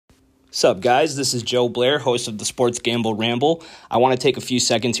Sup guys, this is Joe Blair, host of the Sports Gamble Ramble. I want to take a few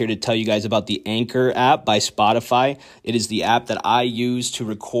seconds here to tell you guys about the Anchor app by Spotify. It is the app that I use to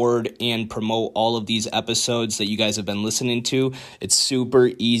record and promote all of these episodes that you guys have been listening to. It's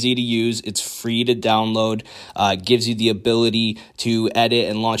super easy to use. It's free to download. It gives you the ability to edit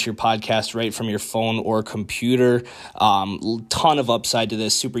and launch your podcast right from your phone or computer. Ton of upside to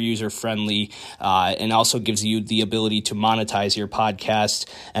this, super user friendly, and also gives you the ability to monetize your podcast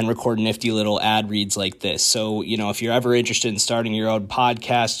and record nifty little ad reads like this. So, if you're ever interested in starting your own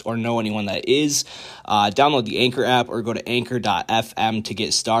podcast or know anyone that is, download the Anchor app or go to anchor.fm to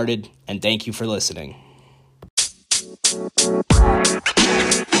get started. And thank you for listening.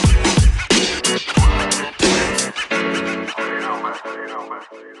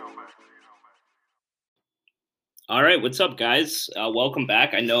 All right, what's up, guys? Welcome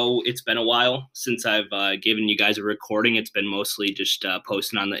back. I know it's been a while since I've given you guys a recording. It's been mostly just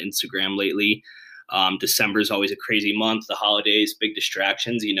posting on the Instagram lately. December is always a crazy month. The holidays, big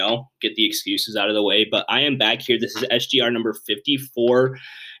distractions, get the excuses out of the way. But I am back here. This is SGR number 54.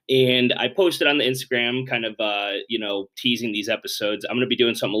 And I posted on the Instagram kind of, teasing these episodes. I'm going to be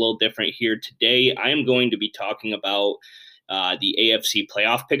doing something a little different here today. I am going to be talking about the AFC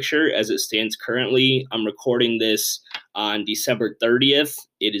Playoff Picture as it stands currently. I'm recording this on December 30th.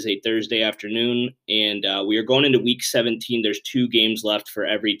 It is a Thursday afternoon, and we are going into Week 17. There's 2 games left for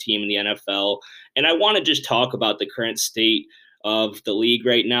every team in the NFL, and I want to just talk about the current state of the league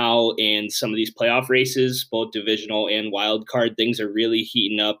right now and some of these playoff races, both divisional and wild card. Things are really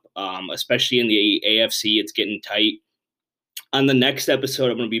heating up, especially in the AFC. It's getting tight. On the next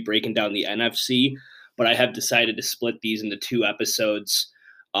episode, I'm going to be breaking down the NFC, but I have decided to split these into 2 episodes,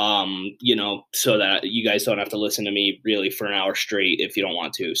 so that you guys don't have to listen to me really for an hour straight if you don't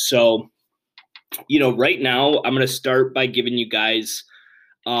want to. So, right now I'm going to start by giving you guys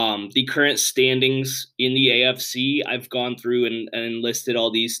the current standings in the AFC. I've gone through and listed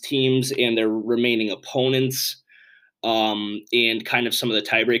all these teams and their remaining opponents, and kind of some of the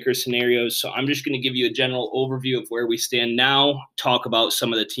tiebreaker scenarios. So I'm just going to give you a general overview of where we stand now, talk about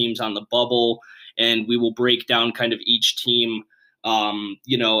some of the teams on the bubble, and we will break down kind of each team,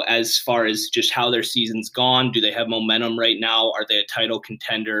 as far as just how their season's gone. Do they have momentum right now? Are they a title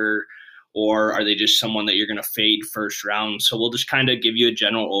contender, or are they just someone that you're going to fade first round? So we'll just kind of give you a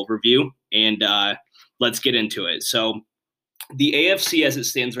general overview, and let's get into it. So the AFC as it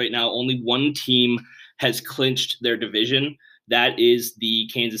stands right now, only one team has clinched their division. That is the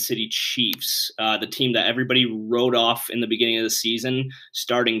Kansas City Chiefs, the team that everybody wrote off in the beginning of the season,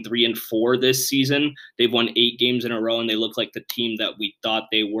 starting 3-4 this season. They've won 8 games in a row, and they look like the team that we thought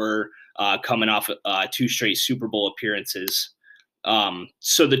they were, coming off 2 straight Super Bowl appearances.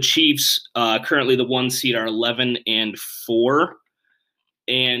 So the Chiefs, currently the 1 seed, are 11-4,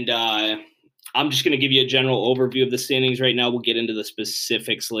 and I'm just going to give you a general overview of the standings right now. We'll get into the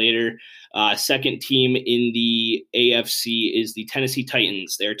specifics later. Second team in the AFC is the Tennessee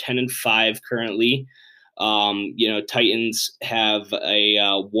Titans. They're 10-5 currently. Titans have a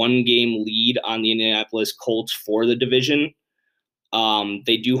 1-game lead on the Indianapolis Colts for the division.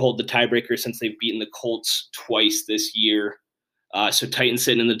 They do hold the tiebreaker since they've beaten the Colts twice this year. So Titans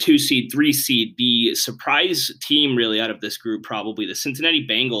sitting in the 2 seed, 3 seed. The surprise team really out of this group, probably the Cincinnati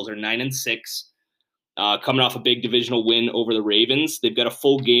Bengals, are 9-6, coming off a big divisional win over the Ravens. They've got a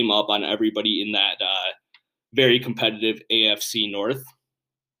full game up on everybody in that very competitive AFC North.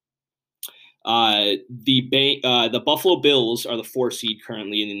 The Buffalo Bills are the 4 seed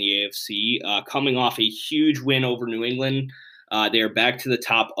currently in the AFC, coming off a huge win over New England. They are back to the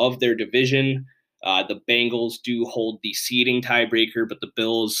top of their division. The Bengals do hold the seeding tiebreaker, but the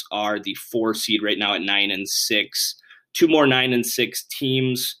Bills are the 4 seed right now at 9-6. 2 more 9-6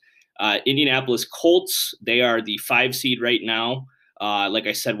 teams. Indianapolis Colts, they are the 5 seed right now. Like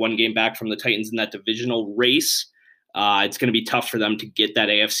I said, 1 game back from the Titans in that divisional race. It's going to be tough for them to get that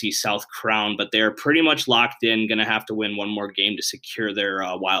AFC South crown, but they're pretty much locked in, going to have to win 1 more game to secure their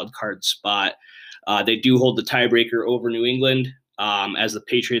wild card spot. They do hold the tiebreaker over New England, as the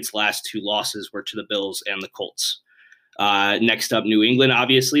Patriots' last 2 losses were to the Bills and the Colts. Next up, New England,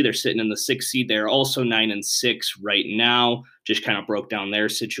 obviously. They're sitting in the 6th seed. They're also 9-6 right now. Just kind of broke down their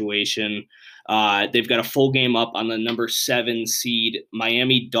situation. They've got a full game up on the number 7 seed,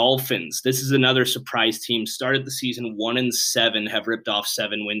 Miami Dolphins. This is another surprise team. Started the season 1-7, have ripped off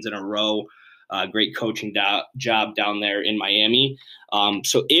 7 wins in a row. Great coaching job down there in Miami.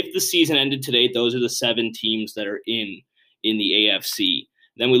 So if the season ended today, those are the 7 teams that are in the AFC.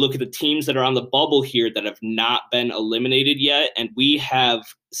 Then we look at the teams that are on the bubble here that have not been eliminated yet, and we have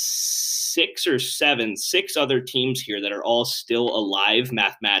six other teams here that are all still alive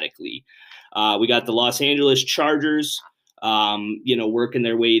mathematically. We got the Los Angeles Chargers, working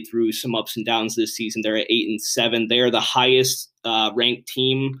their way through some ups and downs this season. They're at 8-7. They are the highest ranked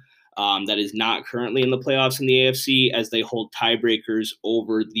team that is not currently in the playoffs in the AFC, as they hold tiebreakers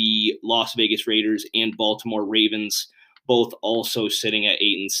over the Las Vegas Raiders and Baltimore Ravens, both also sitting at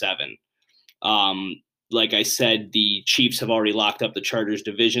 8-7. Like I said, the Chiefs have already locked up the Chargers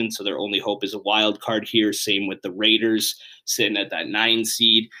division, so their only hope is a wild card here. Same with the Raiders sitting at that 9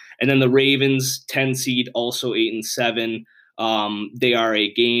 seed. And then the Ravens, 10 seed, also 8-7. They are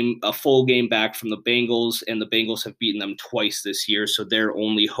a full game back from the Bengals, and the Bengals have beaten them twice this year. So their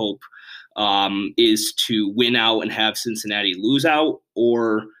only hope is to win out and have Cincinnati lose out,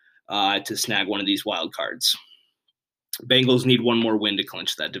 or to snag one of these wild cards. Bengals need one more win to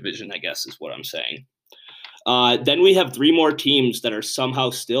clinch that division, I guess is what I'm saying. Then we have 3 more teams that are somehow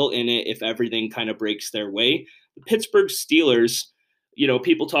still in it if everything kind of breaks their way. The Pittsburgh Steelers,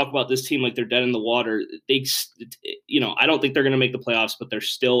 people talk about this team like they're dead in the water. I don't think they're going to make the playoffs, but they're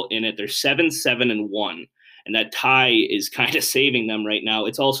still in it. They're 7-7-1, and that tie is kind of saving them right now.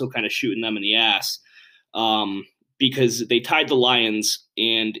 It's also kind of shooting them in the ass because they tied the Lions,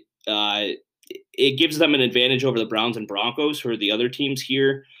 and it gives them an advantage over the Browns and Broncos, who are the other teams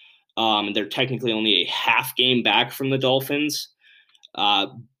here. They're technically only a half game back from the Dolphins.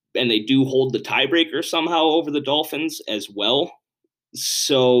 And they do hold the tiebreaker somehow over the Dolphins as well.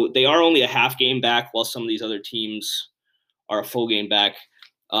 So they are only a half game back, while some of these other teams are a full game back.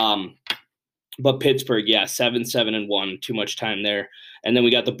 But Pittsburgh, 7-7-1, too much time there. And then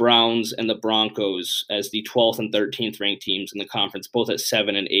we got the Browns and the Broncos as the 12th and 13th ranked teams in the conference, both at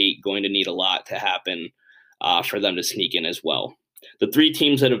 7-8, going to need a lot to happen for them to sneak in as well. The 3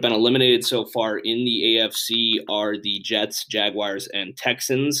 teams that have been eliminated so far in the AFC are the Jets, Jaguars, and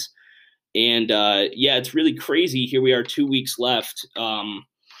Texans. And it's really crazy. Here we are, 2 weeks left.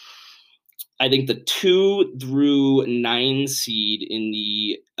 I think the 2 through 9 seed in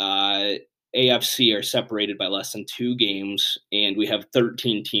the AFC are separated by less than 2 games, and we have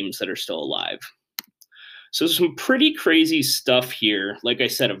 13 teams that are still alive. So some pretty crazy stuff here. Like I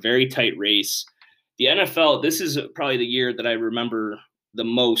said, a very tight race. The NFL, this is probably the year that I remember the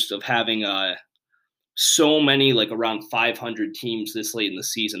most of having so many, like around 500 teams this late in the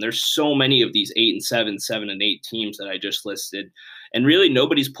season. There's so many of these 8-7, 7-8 teams that I just listed. And really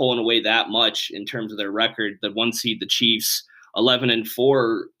nobody's pulling away that much in terms of their record. The 1 seed, the Chiefs,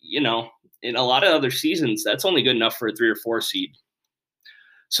 11-4, in a lot of other seasons, that's only good enough for a 3 or 4 seed.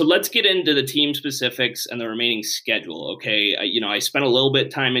 So let's get into the team specifics and the remaining schedule. Okay. I spent a little bit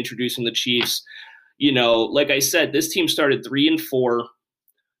of time introducing the Chiefs. Like I said, this team started 3-4.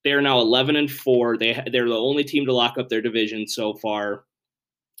 They are now 11-4. They're the only team to lock up their division so far.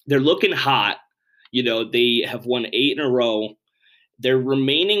 They're looking hot. They have won 8 in a row. Their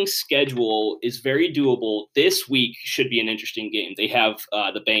remaining schedule is very doable. This week should be an interesting game. They have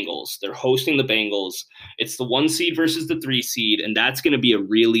the Bengals. They're hosting the Bengals. It's the 1 seed versus the 3 seed, and that's going to be a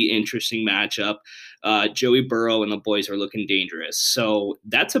really interesting matchup. Joey Burrow and the boys are looking dangerous. So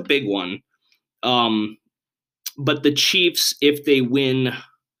that's a big one. But the Chiefs, if they win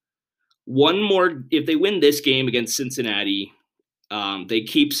this game against Cincinnati, they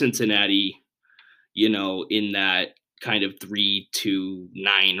keep Cincinnati, in that kind of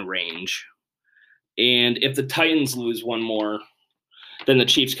 3-9 range. And if the Titans lose one more, then the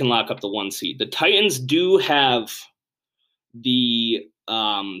Chiefs can lock up the 1 seed. The Titans do have the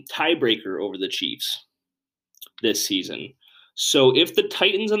tiebreaker over the Chiefs this season. So if the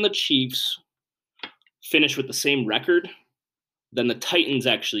Titans and the Chiefs finish with the same record, then the Titans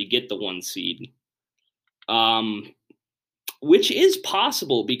actually get the 1 seed. Which is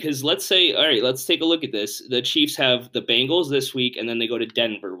possible because let's say, all right, let's take a look at this. The Chiefs have the Bengals this week, and then they go to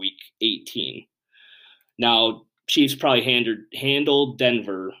Denver week 18. Now, Chiefs probably handled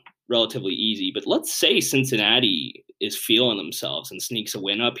Denver relatively easy, but let's say Cincinnati is feeling themselves and sneaks a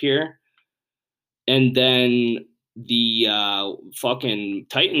win up here, and then the fucking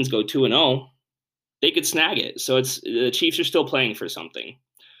Titans go 2-0. They could snag it. So the Chiefs are still playing for something.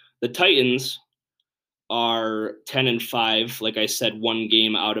 The Titans are 10-5, like I said, 1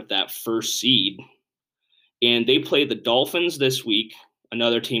 game out of that 1st seed. And they play the Dolphins this week,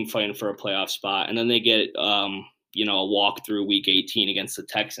 another team fighting for a playoff spot. And then they get, a walk through week 18 against the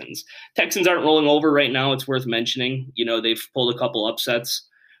Texans. Texans aren't rolling over right now. It's worth mentioning. They've pulled a couple upsets.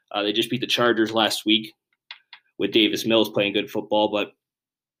 They just beat the Chargers last week with Davis Mills playing good football. But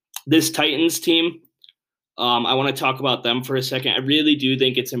this Titans team, I want to talk about them for a second. I really do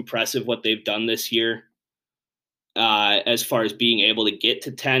think it's impressive what they've done this year, as far as being able to get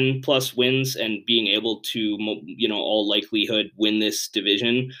to 10 plus wins and being able to, all likelihood win this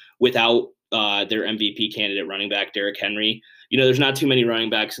division without their MVP candidate running back, Derrick Henry. There's not too many running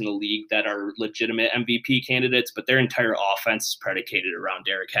backs in the league that are legitimate MVP candidates, but their entire offense is predicated around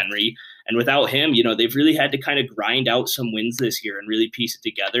Derrick Henry. And without him, they've really had to kind of grind out some wins this year and really piece it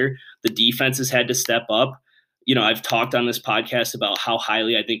together. The defense has had to step up. I've talked on this podcast about how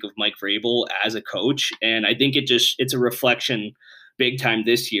highly I think of Mike Vrabel as a coach. And I think it's a reflection big time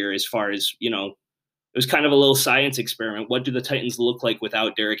this year as far as, it was kind of a little science experiment. What do the Titans look like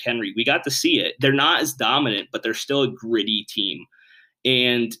without Derrick Henry? We got to see it. They're not as dominant, but they're still a gritty team.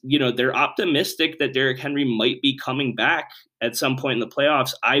 And, they're optimistic that Derrick Henry might be coming back at some point in the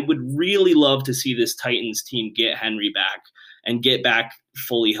playoffs. I would really love to see this Titans team get Henry back and get back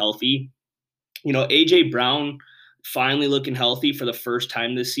fully healthy. A.J. Brown finally looking healthy for the first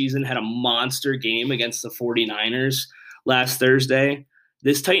time this season, had a monster game against the 49ers last Thursday.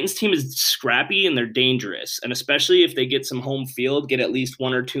 This Titans team is scrappy and they're dangerous. And especially if they get some home field, get at least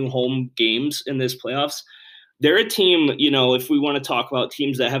 1 or 2 home games in this playoffs, they're a team, if we want to talk about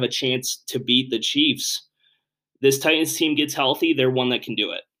teams that have a chance to beat the Chiefs, this Titans team gets healthy, they're one that can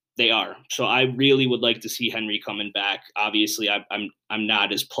do it. They are. So I really would like to see Henry coming back. Obviously, I'm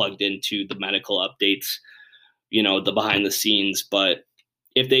not as plugged into the medical updates, the behind the scenes, but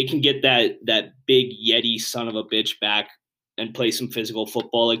if they can get that big Yeti son of a bitch back and play some physical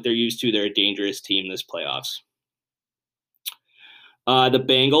football like they're used to, they're a dangerous team this playoffs. The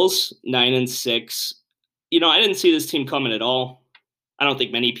Bengals, 9-6. I didn't see this team coming at all. I don't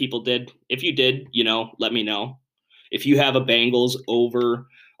think many people did. If you did, let me know. If you have a Bengals over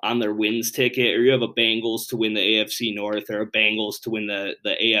on their wins ticket, or you have a Bengals to win the AFC North or a Bengals to win the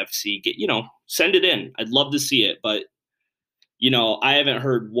AFC, send it in. I'd love to see it. But, I haven't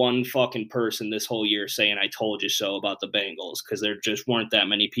heard one fucking person this whole year saying I told you so about the Bengals, because there just weren't that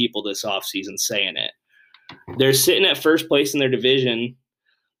many people this offseason saying it. They're sitting at first place in their division.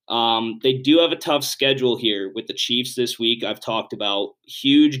 They do have a tough schedule here with the Chiefs this week. I've talked about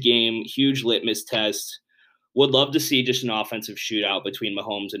huge game, huge litmus test. Would love to see just an offensive shootout between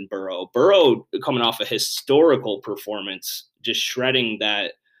Mahomes and Burrow. Burrow coming off a historical performance, just shredding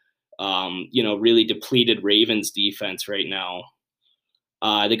that, really depleted Ravens defense right now.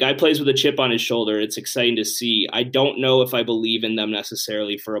 The guy plays with a chip on his shoulder. It's exciting to see. I don't know if I believe in them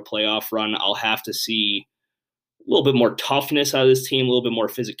necessarily for a playoff run. I'll have to see a little bit more toughness out of this team, a little bit more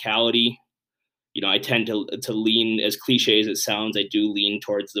physicality. I tend to lean, as cliche as it sounds, I do lean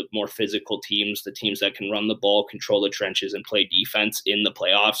towards the more physical teams, the teams that can run the ball, control the trenches, and play defense in the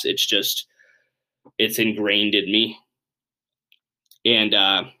playoffs. It's ingrained in me. And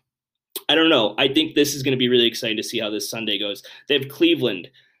I don't know. I think this is going to be really exciting to see how this Sunday goes. They have Cleveland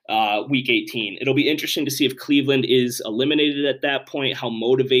week 18. It'll be interesting to see if Cleveland is eliminated at that point, how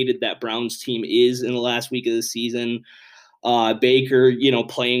motivated that Browns team is in the last week of the season. Baker,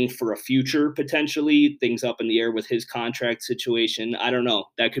 playing for a future, potentially, things up in the air with his contract situation. I don't know.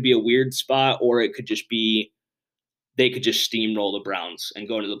 That could be a weird spot, or it could just be they could just steamroll the Browns and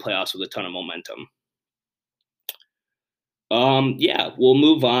go into the playoffs with a ton of momentum. We'll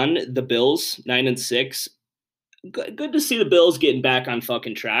move on. The Bills, 9-6. Good to see the Bills getting back on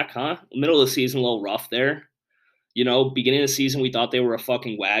fucking track, huh? Middle of the season, a little rough there. Beginning of the season, we thought they were a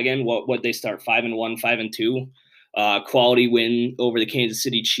fucking wagon. What they start 5-1, 5-2. Quality win over the Kansas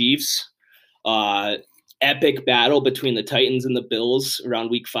City Chiefs. Epic battle between the Titans and the Bills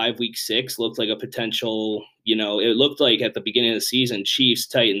around week 5, week 6. Looked like a potential, it looked like at the beginning of the season, Chiefs,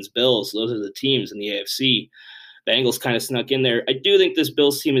 Titans, Bills, those are the teams in the AFC. Bengals kind of snuck in there. I do think this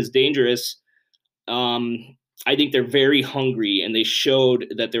Bills team is dangerous. I think they're very hungry, and they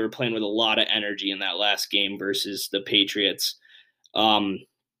showed that they were playing with a lot of energy in that last game versus the Patriots.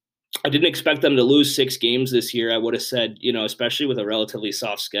 I didn't expect them to lose 6 games this year. I would have said, especially with a relatively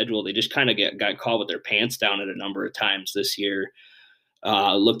soft schedule, they just kind of got caught with their pants down at a number of times this year.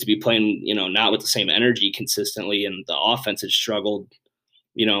 Looked to be playing, not with the same energy consistently, and the offense had struggled,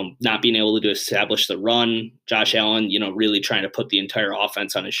 not being able to establish the run. Josh Allen, really trying to put the entire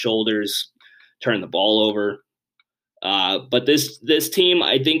offense on his shoulders, turn the ball over. But this team,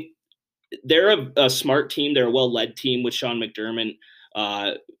 I think they're a smart team. They're a well-led team with Sean McDermott.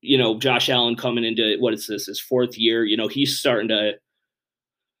 Josh Allen coming into, his 4th year. He's starting to,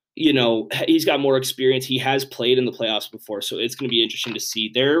 he's got more experience. He has played in the playoffs before, so it's going to be interesting to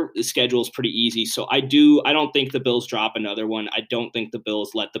see. Their schedule is pretty easy. So I don't think the Bills drop another one. I don't think the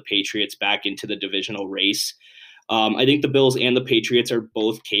Bills let the Patriots back into the divisional race. I think the Bills and the Patriots are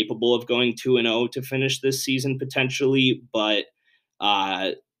both capable of going 2-0 to finish this season potentially, but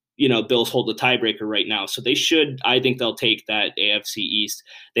Bills hold the tiebreaker right now, so they should. I think they'll take that AFC East.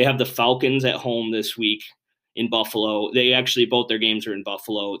 They have the Falcons at home this week in Buffalo. They actually both their games are in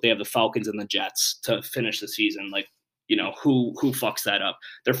Buffalo. They have the Falcons and the Jets to finish the season. Like, who fucks that up?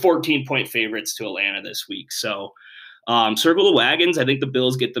 They're 14-point favorites to Atlanta this week, so. Circle the wagons. I think the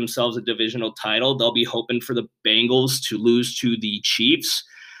Bills get themselves a divisional title. They'll be hoping for the Bengals to lose to the Chiefs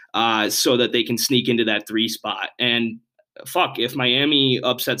so that they can sneak into that 3 spot. And if Miami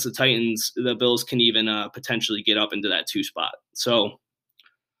upsets the Titans, the Bills can even potentially get up into that 2 spot. So,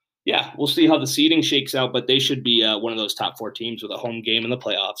 yeah, we'll see how the seeding shakes out, but they should be one of those top 4 teams with a home game in the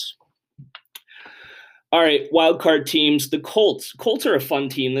playoffs. All right, wild card teams. The Colts. Colts are a fun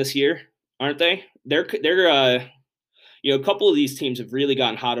team this year, aren't they? They're a couple of these teams have really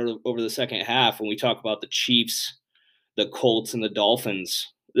gotten hot over the second half when we talk about the Chiefs, the Colts, and the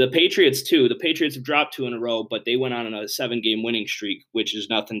Dolphins. The Patriots, too. The Patriots have dropped 2 in a row, but they went on a 7-game winning streak, which is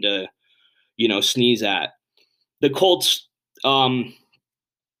nothing to, sneeze at. The Colts,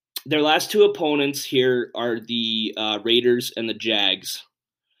 their last 2 opponents here are the Raiders and the Jags.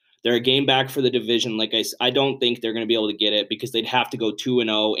 They're a game back for the division. Like I don't think they're going to be able to get it because they'd have to go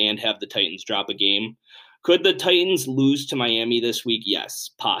 2-0 and have the Titans drop a game. Could the Titans lose to Miami this week?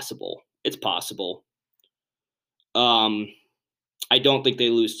 Yes, possible. It's possible. I don't think they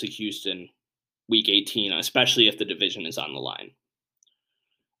lose to Houston week 18, especially if the division is on the line.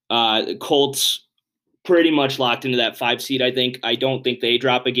 The Colts pretty much locked into that 5 seed, I think. I don't think they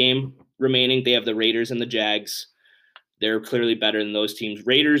drop a game remaining. They have the Raiders and the Jags. They're clearly better than those teams.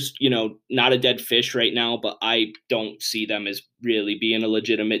 Raiders, not a dead fish right now, but I don't see them as really being a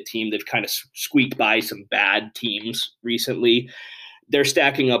legitimate team. They've kind of squeaked by some bad teams recently. They're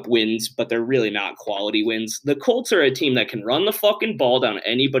stacking up wins, but they're really not quality wins. The Colts are a team that can run the fucking ball down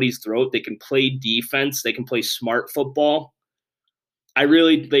anybody's throat. They can play defense. They can play smart football. I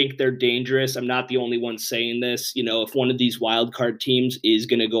really think they're dangerous. I'm not the only one saying this. If one of these wild card teams is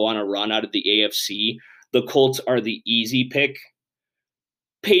going to go on a run out of the AFC, the Colts are the easy pick.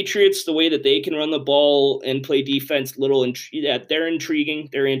 Patriots, the way that they can run the ball and play defense, they're intriguing.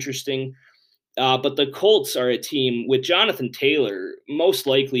 They're interesting. But the Colts are a team with Jonathan Taylor, most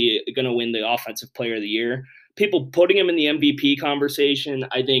likely going to win the Offensive Player of the Year. People putting him in the MVP conversation,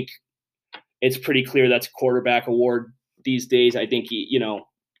 I think it's pretty clear that's a quarterback award these days. I think,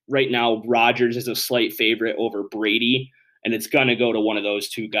 right now Rodgers is a slight favorite over Brady, and it's going to go to one of those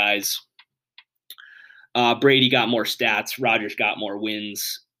 2 guys. Brady got more stats. Rodgers got more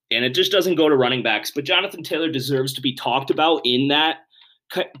wins. And it just doesn't go to running backs. But Jonathan Taylor deserves to be talked about in that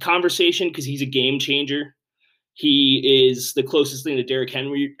conversation because he's a game changer. He is the closest thing to Derrick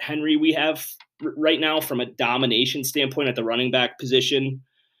Henry we have right now from a domination standpoint at the running back position.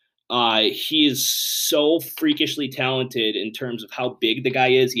 He is so freakishly talented in terms of how big the guy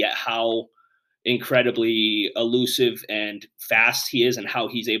is, yet how incredibly elusive and fast he is and how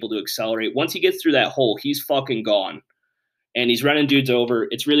he's able to accelerate. Once he gets through that hole, he's fucking gone. And he's running dudes over.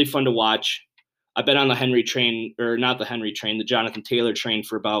 It's really fun to watch. I've been on the Henry train, or not the Henry train, the Jonathan Taylor train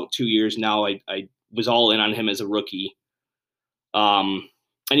for about 2 years now. I was all in on him as a rookie. And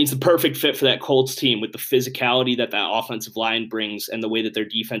he's the perfect fit for that Colts team with the physicality that offensive line brings and the way that their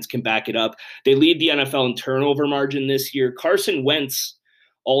defense can back it up. They lead the NFL in turnover margin this year. Carson Wentz,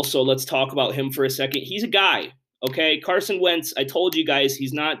 also, let's talk about him for a second. He's a guy, okay? Carson Wentz, I told you guys,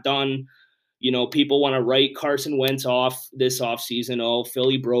 he's not done. People want to write Carson Wentz off this offseason. Oh,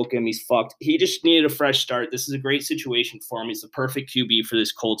 Philly broke him. He's fucked. He just needed a fresh start. This is a great situation for him. He's the perfect QB for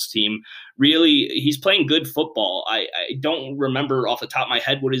this Colts team. Really, he's playing good football. I don't remember off the top of my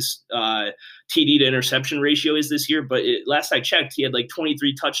head what his TD to interception ratio is this year, but last I checked, he had like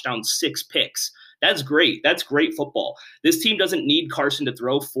 23 touchdowns, 6 picks. That's great. That's great football. This team doesn't need Carson to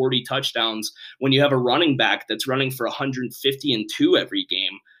throw 40 touchdowns when you have a running back that's running for 150 and 2 every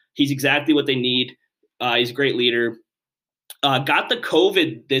game. He's exactly what they need. He's a great leader. Got the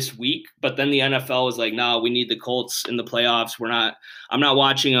COVID this week, but then the NFL was like, no, we need the Colts in the playoffs. I'm not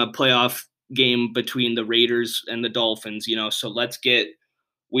watching a playoff game between the Raiders and the Dolphins, so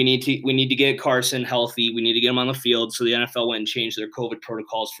we need to get Carson healthy. We need to get him on the field. So the NFL went and changed their COVID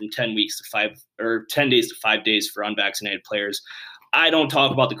protocols from 10 days to 5 days for unvaccinated players. I don't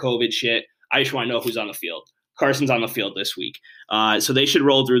talk about the COVID shit. I just want to know who's on the field. Carson's on the field this week. So they should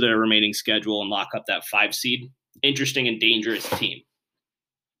roll through their remaining schedule and lock up that 5 seed. Interesting and dangerous team.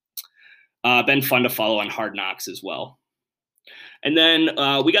 Been fun to follow on Hard Knocks as well. And then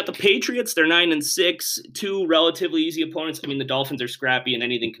we got the Patriots. They're 9-6, 2 relatively easy opponents. I mean, the Dolphins are scrappy and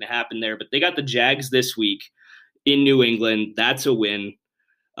anything can happen there, but they got the Jags this week. in New England. That's a win.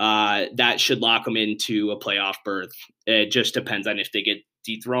 That should lock them into a playoff berth. It just depends on if they get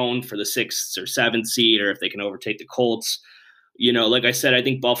dethroned for the 6th or 7th seed or if they can overtake the Colts. Like I said, I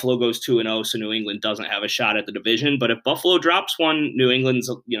think Buffalo goes 2-0, so New England doesn't have a shot at the division. But if Buffalo drops one, New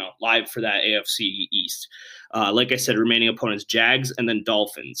England's live for that AFC East. Like I said, remaining opponents Jags and then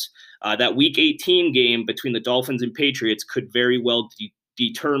Dolphins. That Week 18 game between the Dolphins and Patriots could very well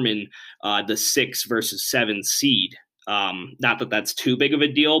determine the 6 versus 7 seed. Not that that's too big of a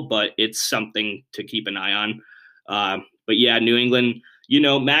deal, but it's something to keep an eye on. But yeah, New England,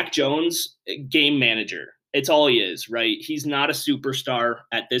 Mac Jones, game manager. It's all he is, right? He's not a superstar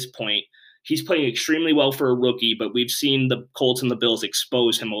at this point. He's playing extremely well for a rookie, but we've seen the Colts and the Bills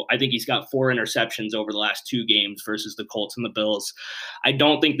expose him. I think he's got 4 interceptions over the last 2 games versus the Colts and the Bills. I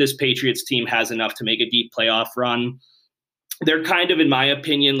don't think this Patriots team has enough to make a deep playoff run. They're kind of, in my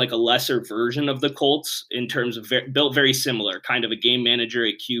opinion, like a lesser version of the Colts in terms of built very similar, kind of a game manager,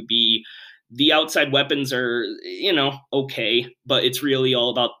 a QB. The outside weapons are, okay, but it's really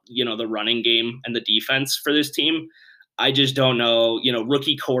all about, the running game and the defense for this team. I just don't know,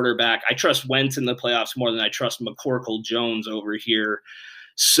 rookie quarterback. I trust Wentz in the playoffs more than I trust McCorkle Jones over here.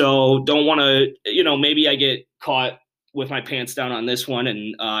 So don't want to, maybe I get caught with my pants down on this one.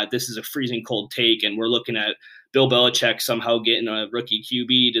 And this is a freezing cold take. And we're looking at Bill Belichick somehow getting a rookie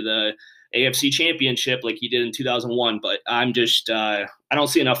QB to the AFC Championship like he did in 2001. But I'm just I don't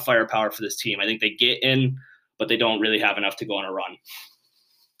see enough firepower for this team. I think they get in, but they don't really have enough to go on a run.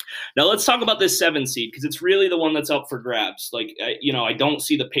 Now let's talk about this 7 seed because it's really the one that's up for grabs. Like, I don't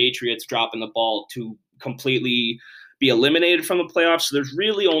see the Patriots dropping the ball to completely be eliminated from the playoffs. So there's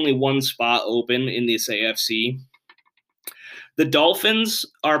really only one spot open in this AFC. The Dolphins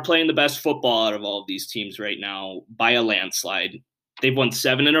are playing the best football out of all of these teams right now by a landslide. They've won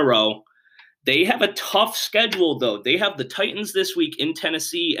 7 in a row. They have a tough schedule, though. They have the Titans this week in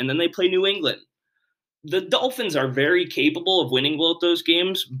Tennessee, and then they play New England. The Dolphins are very capable of winning both those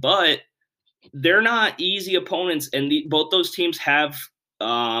games, but they're not easy opponents, and both those teams have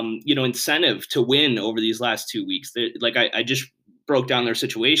incentive to win over these last 2 weeks. I just broke down their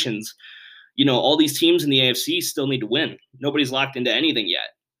situations. All these teams in the AFC still need to win. Nobody's locked into anything yet.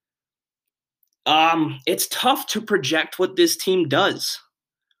 It's tough to project what this team does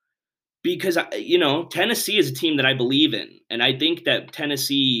because, Tennessee is a team that I believe in. And I think that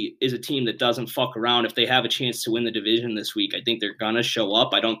Tennessee is a team that doesn't fuck around. If they have a chance to win the division this week, I think they're going to show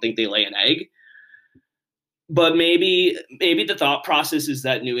up. I don't think they lay an egg. But maybe the thought process is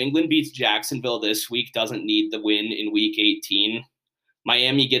that New England beats Jacksonville this week, doesn't need the win in Week 18.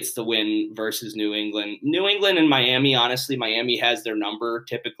 Miami gets the win versus New England. New England and Miami, honestly, Miami has their number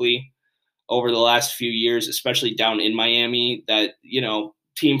typically over the last few years, especially down in Miami. That,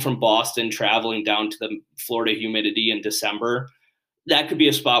 team from Boston traveling down to the Florida humidity in December, that could be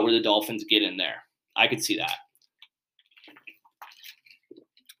a spot where the Dolphins get in there. I could see that.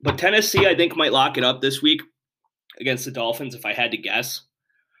 But Tennessee, I think, might lock it up this week against the Dolphins, if I had to guess.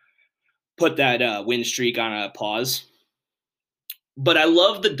 Put that win streak on a pause. But I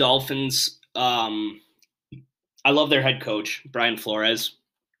love the Dolphins. I love their head coach, Brian Flores.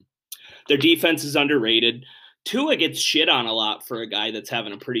 Their defense is underrated. Tua gets shit on a lot for a guy that's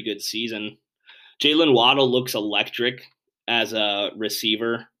having a pretty good season. Jalen Waddle looks electric as a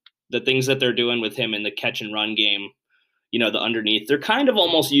receiver. The things that they're doing with him in the catch and run game, the underneath, they're kind of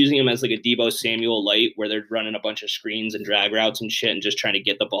almost using him as like a Deebo Samuel light where they're running a bunch of screens and drag routes and shit and just trying to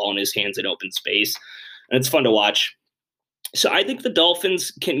get the ball in his hands in open space. And it's fun to watch. So I think the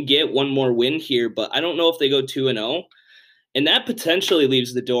Dolphins can get one more win here, but I don't know if they go 2-0. And that potentially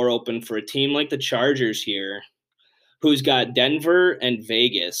leaves the door open for a team like the Chargers here, who's got Denver and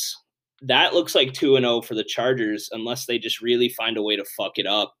Vegas. That looks like 2-0 for the Chargers unless they just really find a way to fuck it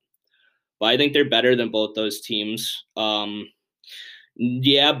up. But I think they're better than both those teams. Both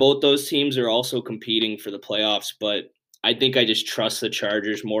those teams are also competing for the playoffs, but I think I just trust the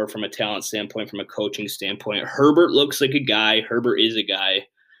Chargers more from a talent standpoint, from a coaching standpoint. Herbert looks like a guy. Herbert is a guy.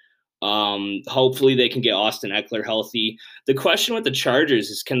 Hopefully they can get Austin Eckler healthy. The question with the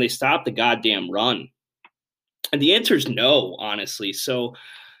Chargers is, can they stop the goddamn run? And the answer is no, honestly. So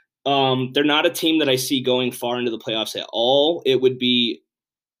they're not a team that I see going far into the playoffs at all. It would be,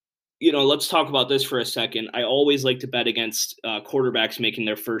 let's talk about this for a second. I always like to bet against quarterbacks making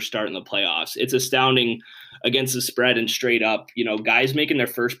their first start in the playoffs. It's astounding against the spread and straight up, guys making their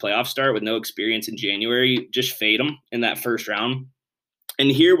first playoff start with no experience in January, just fade them in that first round. And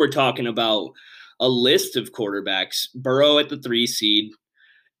here we're talking about a list of quarterbacks. Burrow at the 3 seed,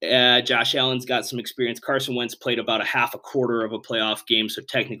 Josh Allen's got some experience. Carson Wentz played about a half a quarter of a playoff game, so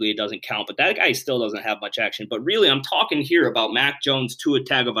technically it doesn't count. But that guy still doesn't have much action. But really, I'm talking here about Mac Jones, Tua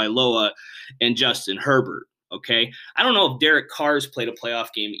Tagovailoa, and Justin Herbert. Okay, I don't know if Derek Carr's played a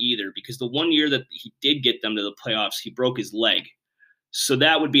playoff game either, because the one year that he did get them to the playoffs, he broke his leg. So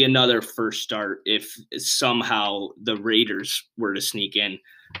that would be another first start if somehow the Raiders were to sneak in.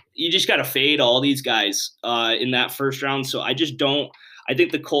 You just got to fade all these guys in that first round. So I just don't. I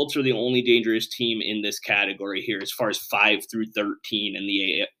think the Colts are the only dangerous team in this category here, as far as 5 through 13 in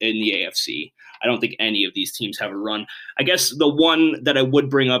the AFC. I don't think any of these teams have a run. I guess the one that I would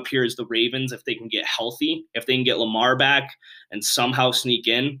bring up here is the Ravens, if they can get healthy, if they can get Lamar back and somehow sneak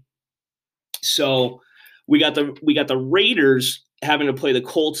in. So we got the Raiders having to play the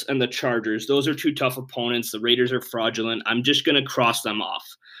Colts and the Chargers. Those are two tough opponents. The Raiders are fraudulent. I'm just going to cross them off.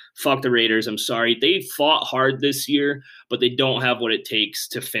 Fuck the Raiders. I'm sorry. They fought hard this year, but they don't have what it takes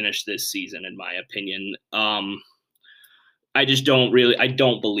to finish this season, in my opinion. I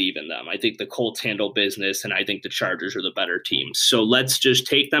don't believe in them. I think the Colts handle business, and I think the Chargers are the better team. So let's just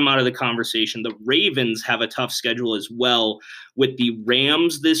take them out of the conversation. The Ravens have a tough schedule as well, with the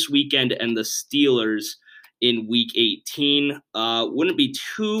Rams this weekend and the Steelers in Week 18. Wouldn't be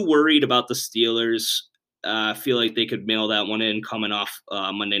too worried about the Steelers. I feel like they could mail that one in coming off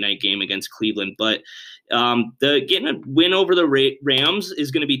Monday night game against Cleveland. But getting a win over the Rams is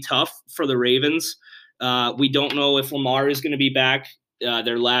going to be tough for the Ravens. We don't know if Lamar is going to be back.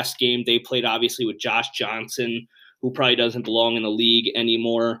 Their last game, they played obviously with Josh Johnson, who probably doesn't belong in the league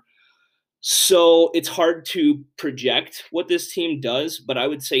anymore. So it's hard to project what this team does, but I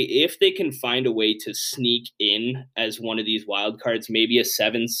would say if they can find a way to sneak in as one of these wild cards, maybe a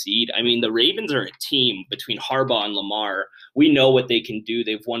 7 seed. I mean, the Ravens are a team between Harbaugh and Lamar. We know what they can do.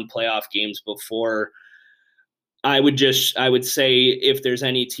 They've won playoff games before. I would say if there's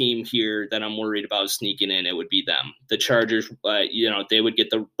any team here that I'm worried about sneaking in, it would be them. The Chargers, they would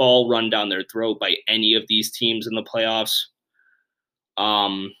get the ball run down their throat by any of these teams in the playoffs.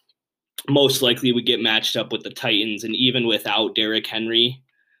 Most likely would get matched up with the Titans, and even without Derrick Henry,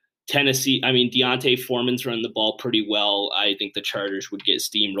 Tennessee, Deontay Foreman's running the ball pretty well. I think the Chargers would get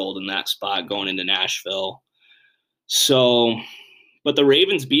steamrolled in that spot going into Nashville. So, but the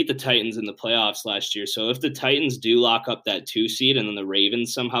Ravens beat the Titans in the playoffs last year. So if the Titans do lock up that 2 seed and then the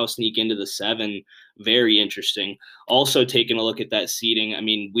Ravens somehow sneak into the 7, very interesting. Also taking a look at that seeding,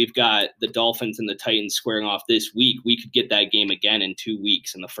 we've got the Dolphins and the Titans squaring off this week. We could get that game again in 2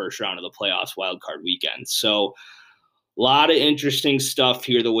 weeks in the first round of the playoffs wildcard weekend. So a lot of interesting stuff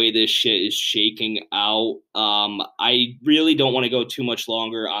here, the way this shit is shaking out. I really don't want to go too much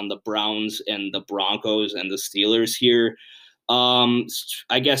longer on the Browns and the Broncos and the Steelers here.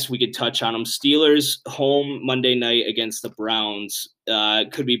 I guess we could touch on them. Steelers home Monday night against the Browns.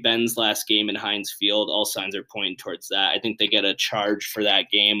 Could be Ben's last game in Heinz Field. All signs are pointing towards that. I think they get a charge for that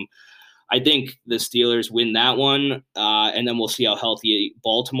game. I think the Steelers win that one, and then we'll see how healthy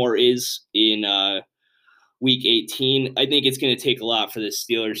Baltimore is in Week 18. I think it's going to take a lot for the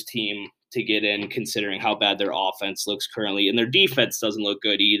Steelers team to get in, considering how bad their offense looks currently. And their defense doesn't look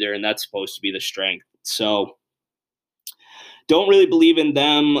good either, and that's supposed to be the strength. So don't really believe in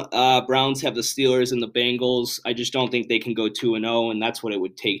them. Browns have the Steelers and the Bengals. I just don't think they can go 2-0, and that's what it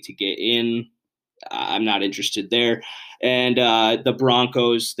would take to get in. I'm not interested there. And the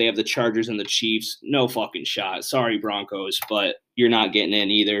Broncos, they have the Chargers and the Chiefs. No fucking shot. Sorry, Broncos, but you're not getting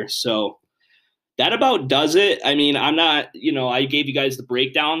in either. So that about does it. I'm not, I gave you guys the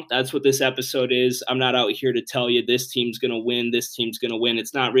breakdown. That's what this episode is. I'm not out here to tell you this team's going to win, this team's going to win.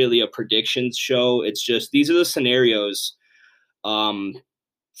 It's not really a predictions show. It's just these are the scenarios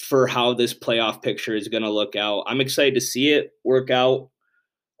for how this playoff picture is going to look out. I'm excited to see it work out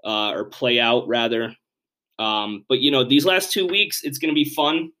or play out rather. But these last 2 weeks, it's going to be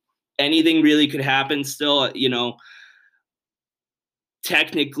fun. Anything really could happen still,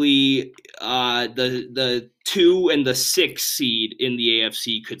 technically the 2 and the 6 seed in the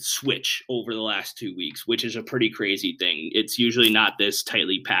AFC could switch over the last 2 weeks, which is a pretty crazy thing. It's usually not this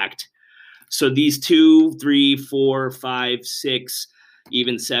tightly packed. So these 2, 3, 4, 5, 6,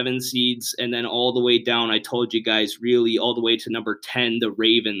 even 7 seeds, and then all the way down, I told you guys, really all the way to number 10, the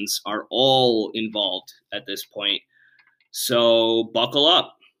Ravens are all involved at this point. So buckle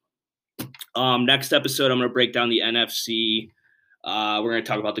up. Next episode, I'm going to break down the NFC. We're going to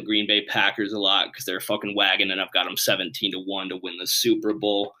talk about the Green Bay Packers a lot because they're a fucking wagon, and I've got them 17-1 to win the Super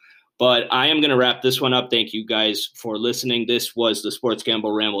Bowl. But I am going to wrap this one up. Thank you guys for listening. This was the Sports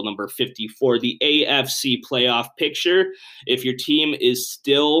Gamble Ramble number 54, the AFC Playoff Picture. If your team is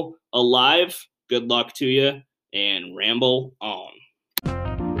still alive, good luck to you, and ramble on.